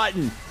even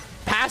gotten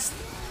past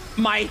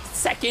my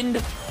second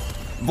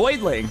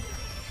Voidling.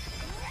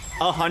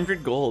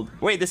 100 gold.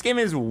 Wait, this game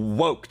is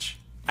woked.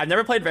 I've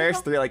never played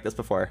Varus 3 like this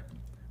before.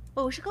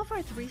 Oh, we should go for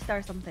a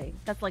 3-star something.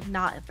 That's like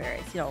not a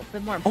Varus, you know, a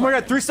bit more Oh my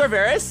important. god, 3-star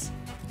Varus?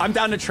 I'm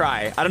down to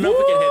try. I don't know if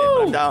we can hit it,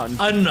 but I'm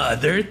down.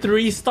 Another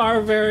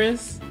 3-star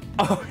Varus?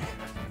 Oh.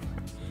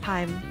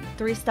 Time.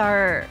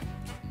 3-star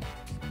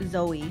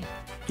Zoe.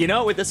 You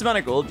know, with this amount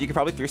of gold, you could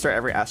probably 3-star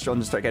every Astral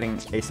and just start getting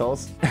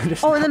ASOLs.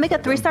 Oh, and then make a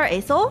 3-star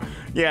Asol?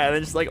 Yeah, and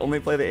then just like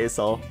only play the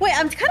ASOL. Wait,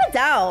 I'm kind of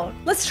down.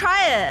 Let's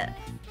try it.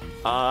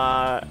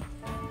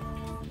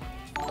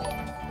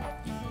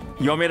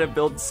 You want me to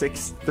build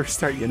 6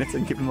 3-star units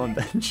and keep them on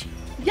bench?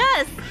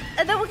 Yes,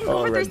 and then we can go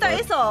Oh, for red 3-star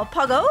dot. Asol.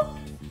 Puggo?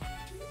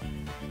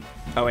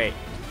 Oh wait,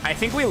 I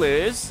think we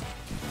lose.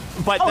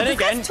 But Oh, then this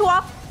again, guy's 2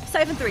 off,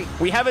 Siphon 3.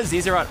 we have a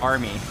ZZ'Rot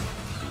army.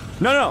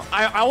 No,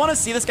 I want to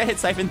see this guy hit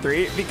Siphon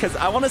 3 because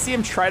I want to see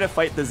him try to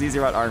fight the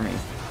ZZ'Rot army.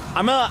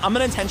 I'm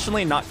gonna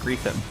intentionally not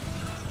grief him.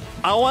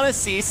 I want to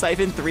see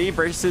Siphon 3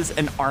 versus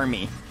an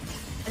army.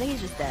 I think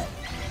he's just dead.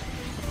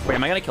 Wait,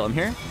 am I gonna kill him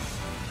here?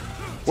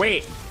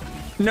 Wait.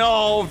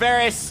 No,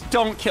 Varus,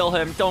 don't kill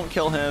him. Don't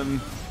kill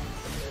him.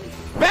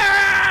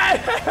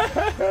 Varus!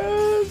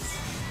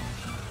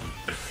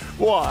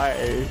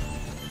 Why?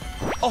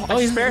 Oh,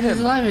 I spared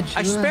him.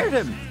 I spared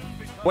him.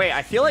 Wait,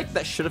 I feel like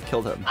that should have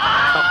killed him.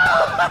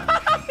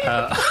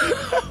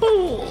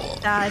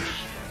 Dodge.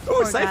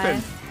 Ooh,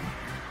 Siphon.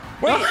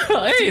 Wait,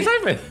 hey,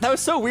 Siphon. That was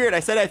so weird. I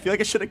said I feel like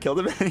I should have killed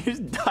him and he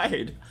just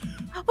died.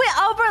 Wait,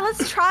 Albert,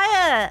 let's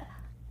try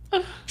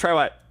it. Try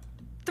what?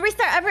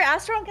 3-star every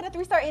Astral and get a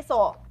 3-star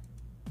ASOL.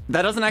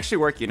 That doesn't actually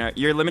work, you know.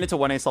 You're limited to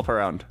 1 ASOL per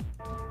round.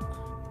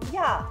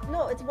 Yeah,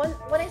 no, it's one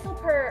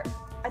ASOL per.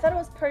 I thought it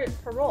was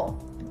per roll.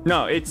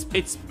 No, it's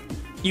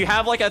you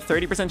have like a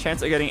 30%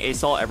 chance of getting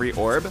ASOL every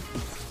orb,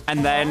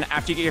 and then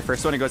after you get your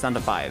first one, it goes down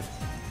to 5.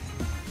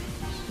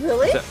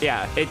 Really? So,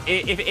 yeah, if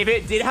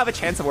it did have a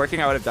chance of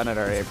working, I would have done it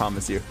already, I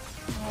promise you.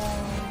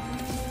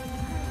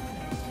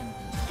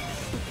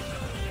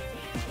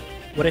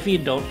 What if you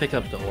don't pick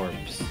up the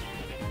orbs?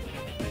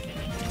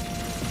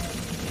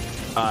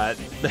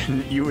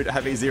 Then you would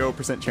have a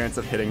 0% chance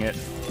of hitting it.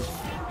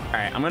 All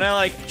right, I'm gonna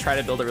like try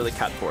to build a really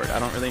cat board. I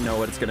don't really know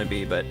what it's gonna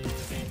be, but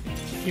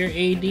Your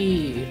AD.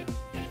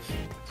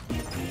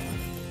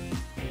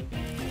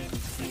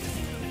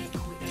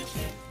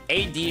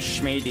 AD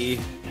Schmady.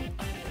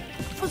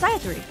 Oh, Zaya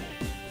 3.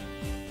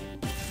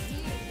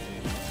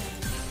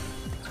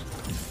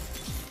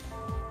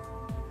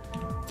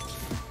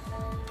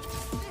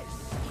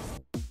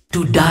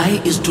 To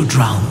die is to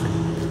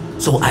drown,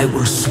 so I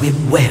will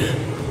swim well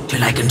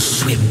till I can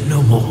swim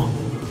no more.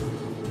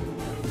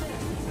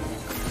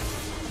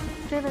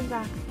 Driven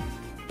back.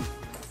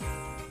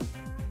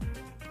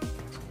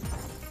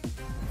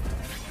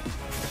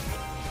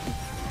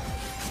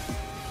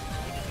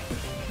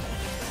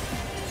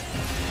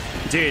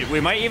 Dude, we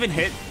might even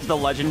hit the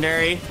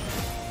legendary.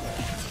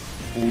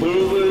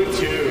 Lulu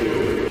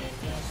 2.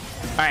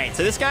 Alright,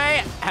 so this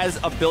guy has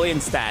a billion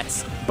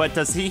stats, but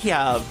does he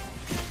have...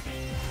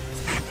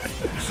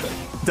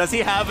 does he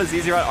have a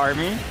ZZ'Rot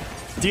army?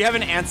 Do you have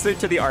an answer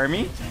to the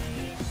army?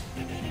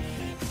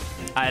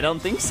 I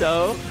don't think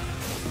so.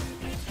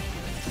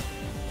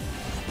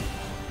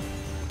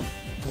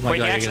 Oh my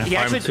god, you're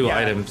gonna farm 2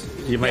 items.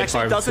 You might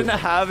farm 2. He actually doesn't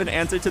have an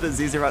answer to the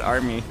ZZ'Rot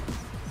army.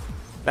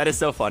 That is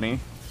so funny.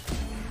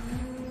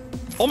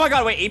 Oh my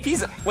god, wait,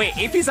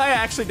 AP Zaya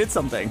actually did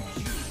something.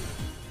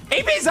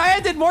 AP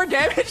Zaya did more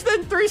damage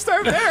than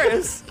 3-star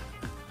Varus.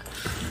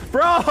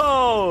 Bro!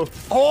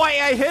 Oh,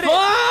 I hit it!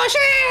 Oh,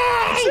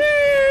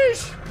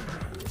 sheesh!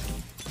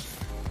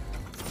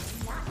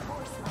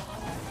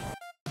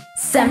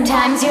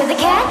 Sometimes you're the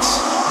catch,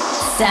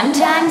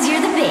 sometimes you're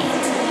the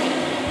bait.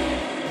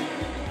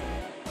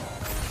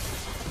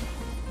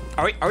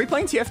 Are we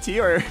playing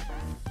TFT or...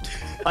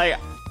 like...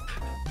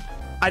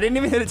 I didn't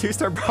even hit a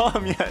 2-star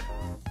Braum yet.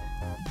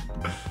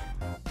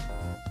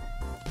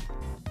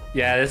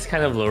 Yeah, this is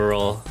kind of low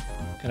roll.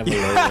 Kind of a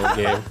low roll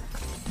game.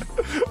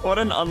 What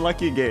an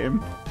unlucky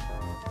game.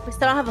 We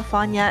still don't have a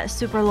fawn yet.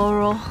 Super low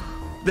roll.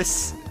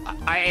 This...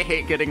 I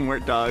hate getting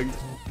wort dogged.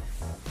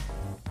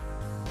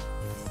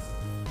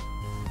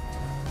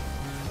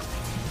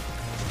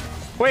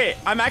 Wait,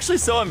 I'm actually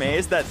so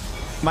amazed that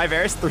my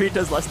Varus 3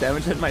 does less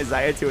damage than my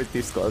Zaya 2 with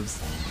Thief's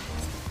Gloves.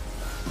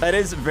 That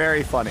is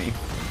very funny.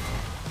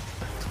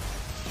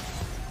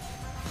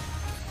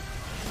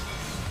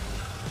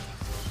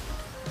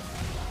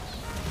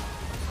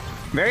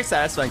 Very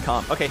satisfying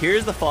comp. Okay,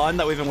 here's the fawn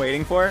that we've been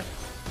waiting for.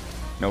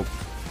 Nope.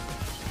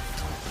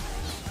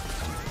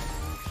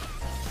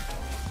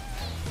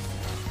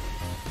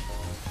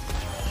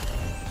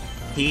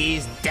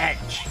 He's dead.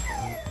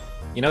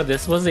 You know,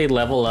 this was a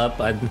level up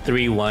on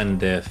 3-1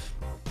 diff.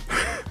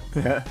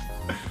 Yeah,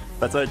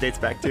 that's what it dates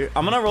back to.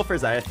 I'm gonna roll for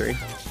Zaya 3.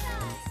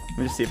 Let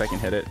me just see if I can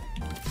hit it.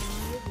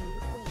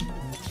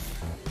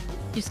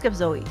 You skip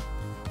Zoe.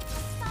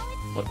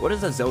 What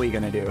is a Zoe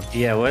gonna do?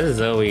 Yeah, what is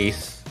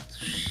Zoe's?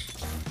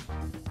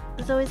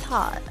 Zoe's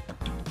hot.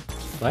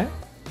 What?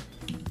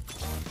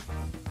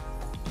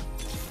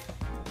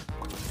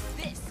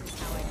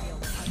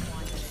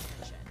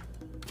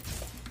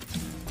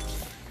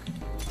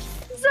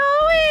 Zoe!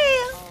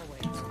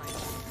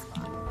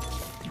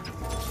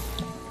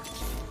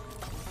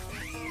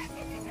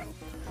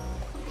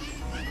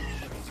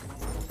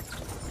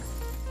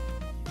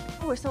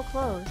 Oh, we're so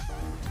close.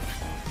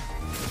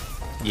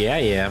 Yeah, I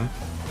am.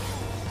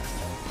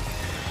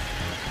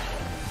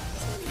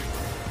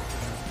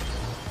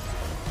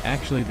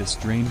 Actually the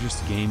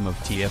strangest game of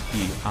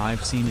TFT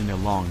I've seen in a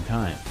long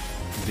time.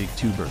 Big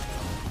Tuber.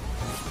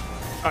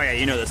 Oh yeah,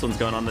 you know this one's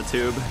going on the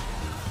tube.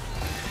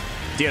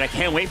 Dude, I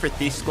can't wait for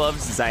Thief's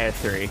Gloves Zaya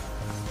 3.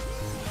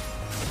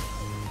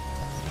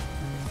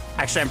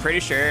 Actually, I'm pretty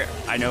sure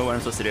I know what I'm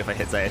supposed to do if I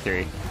hit Zaya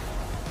 3.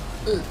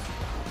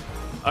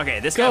 Okay,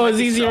 this guy Go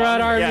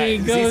ZZ'Rot Army!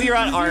 Yeah, Go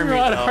ZZ'Rot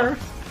Army.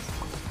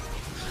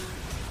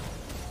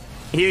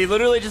 He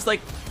literally just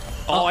like...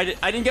 Oh, I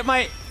didn't get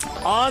my...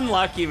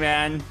 Unlucky,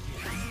 man.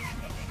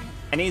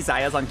 Any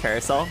Zayas on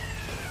Carousel?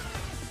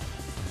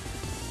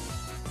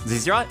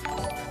 ZZ'Rot?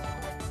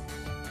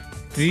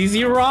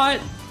 ZZ'Rot?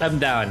 I'm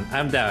down.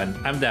 I'm down.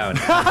 I'm down.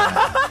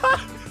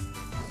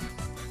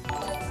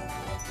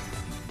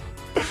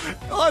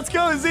 Let's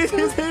go,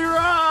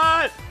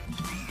 ZZ'Rot!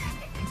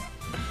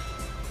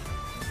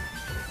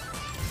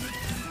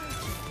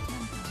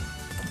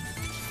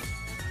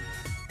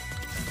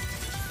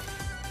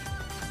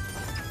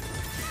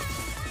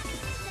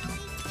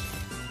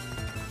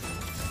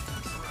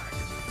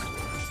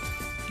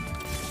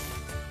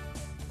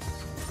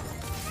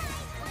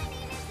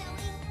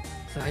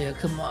 Saya,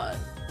 come on.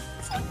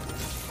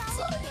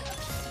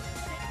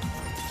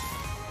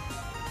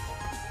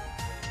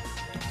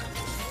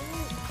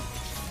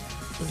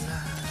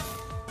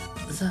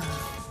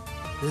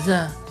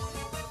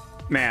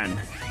 Man.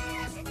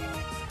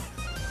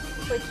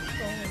 What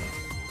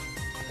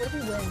if we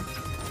win?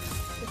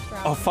 This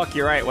round? Oh fuck,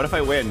 you're right. What if I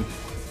win?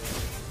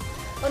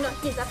 Oh no,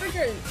 he's up for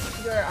your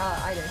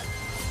item.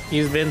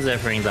 He's been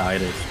zephering the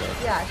idols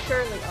stuff. Yeah,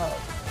 surely. Oh.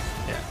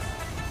 Yeah.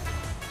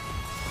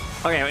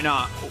 Okay, wait,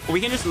 no. We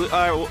can just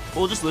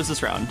we'll just lose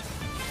this round.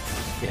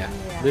 Yeah.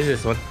 Lose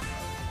this one.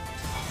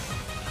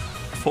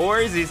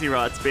 4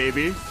 ZZ'Rots,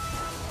 baby.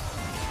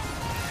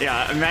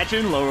 Yeah,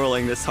 imagine low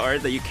rolling this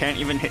hard that you can't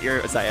even hit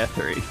your Xayah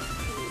 3.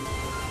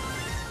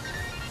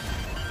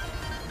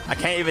 I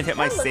can't even hit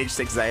my stage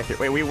 6 Xayah 3.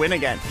 Wait, we win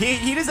again.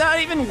 He does not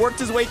even worked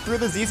his way through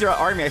the ZZ'Rot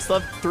army. I still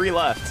have 3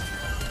 left.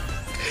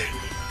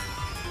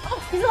 Oh,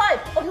 he's alive.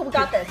 Okay, we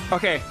got this.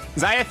 Okay,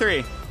 Xayah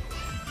 3.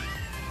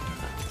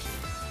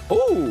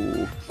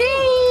 Ooh.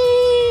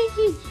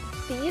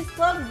 These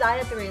love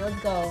Xayah 3.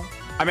 Let's go.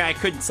 I mean, I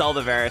could sell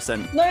the Varus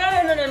and...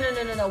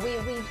 No. We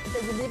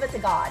leave it to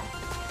God.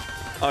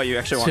 Oh, you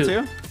actually want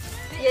to?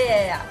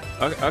 Yeah.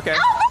 Okay.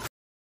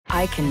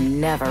 I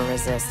can never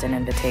resist an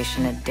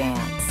invitation to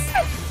dance.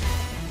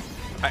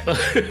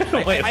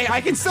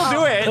 I can still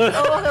do it.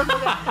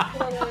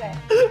 Okay.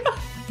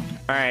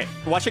 All right,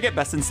 watch it get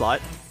best in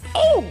slot.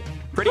 Oh,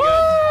 pretty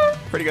good.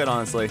 Pretty good,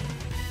 honestly.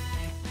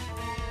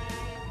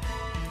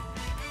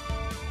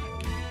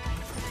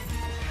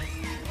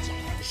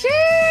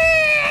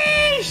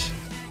 Sheesh!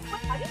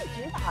 Wait, how do you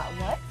do that?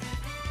 What?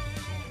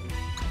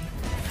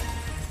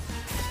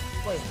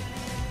 Wait.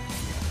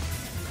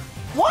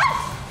 What?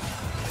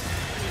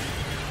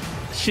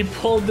 She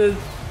pulled the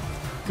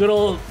good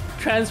old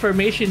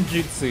transformation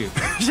jutsu.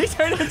 She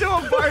turned into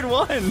a Bard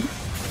 1.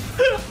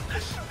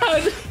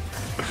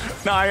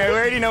 No, I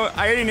already know.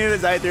 I already knew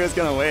that Xayah 3 was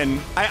gonna win.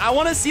 I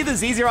want to see the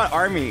ZZ'Rot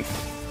army.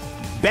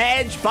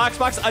 Badge,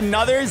 BoxBox,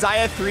 another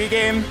Xayah 3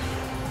 game.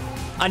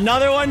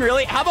 Another one,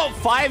 really? How about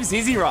 5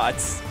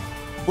 ZZ'Rots?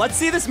 Let's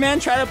see this man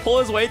try to pull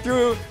his way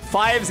through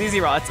 5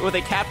 ZZ'Rots with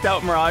a capped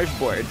out Mirage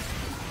board.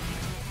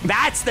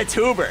 That's the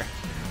tuber.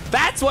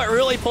 That's what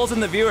really pulls in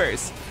the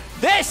viewers.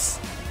 This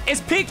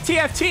is peak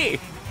TFT.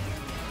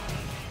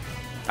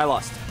 I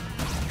lost.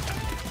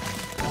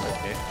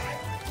 Okay.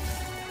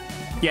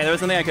 Yeah, there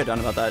was nothing I could have done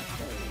about that.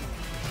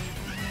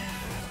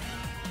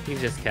 He's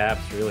just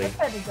caps, really.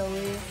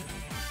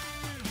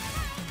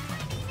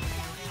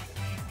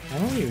 I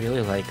only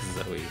really like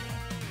Zoe.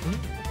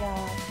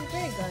 Yeah, she's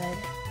very good.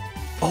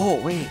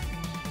 Oh, wait.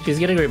 She's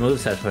getting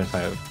removed at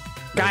 7.5.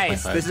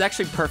 Guys, this is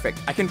actually perfect.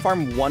 I can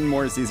farm one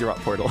more ZZ'Rot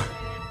portal.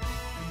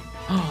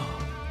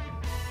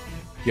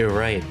 You're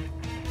right.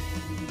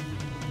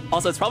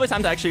 Also, it's probably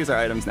time to actually use our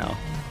items now.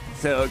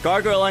 So,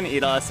 Gargoyle and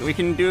Eidos. We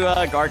can do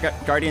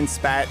Guardian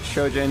Spat,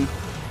 Shojin.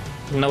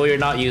 No, you're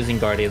not using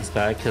Guardian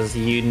Spat because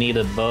you need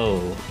a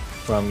bow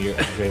from your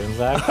Draven's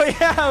Axe. Oh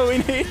yeah, we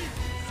need...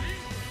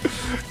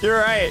 You're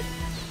right.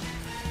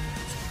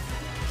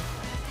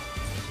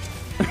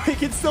 We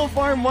can still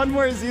farm one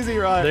more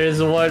ZZ'Rot.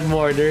 There's one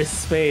more. There's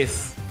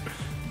space.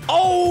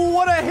 Oh,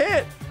 what a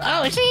hit!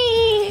 Oh,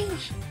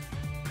 sheesh!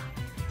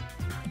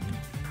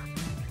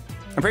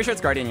 I'm pretty sure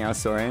it's Guardian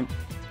Yasuo, right?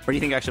 Or do you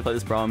think I should play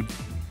this Braum?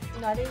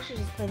 No, I think you should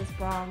just play this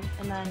Braum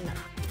and then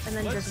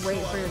just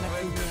wait for your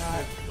next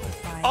ZZ'Rot.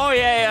 Oh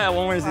yeah,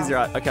 one more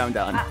ZZ'Rot. Okay, I'm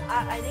down.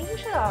 I think you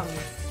should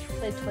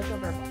play Twitch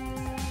over.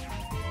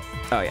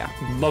 Oh yeah.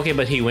 Okay,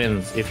 but he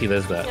wins if he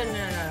does that. No.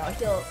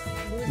 He'll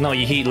lose. No,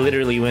 he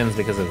literally wins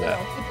because of that.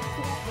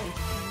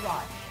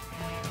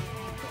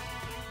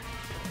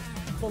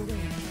 Believe.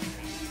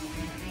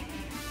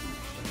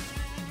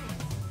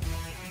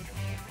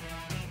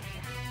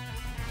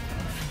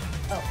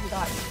 Oh, he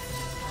got it.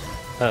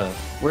 Oh.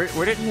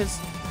 Where did his...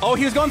 Oh,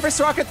 he was going for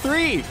Soraka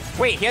 3!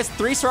 Wait, he has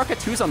 3 Soraka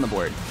 2s on the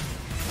board.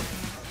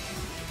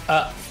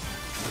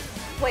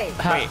 Wait,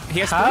 he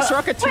has 3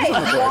 Soraka 2s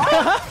on the board.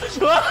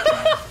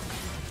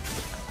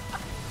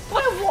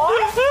 Wait,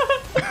 what?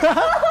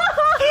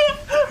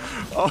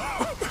 Oh,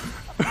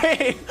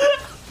 wait.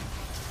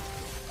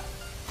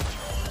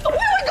 Oh, we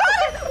got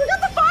it! We got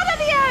the bot at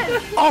the end!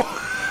 Oh!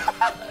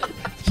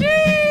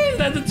 Jeez,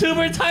 that's a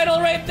tuber title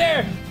right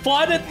there!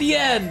 Fun at the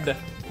end!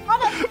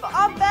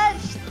 On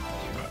bench!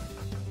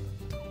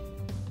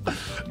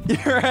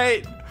 You're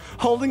right.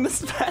 Holding the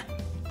spat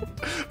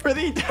for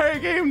the entire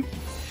game.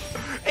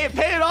 It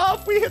paid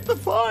off. We hit the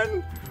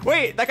fun.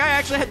 Wait, that guy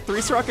actually had 3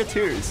 Soraka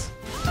 2s.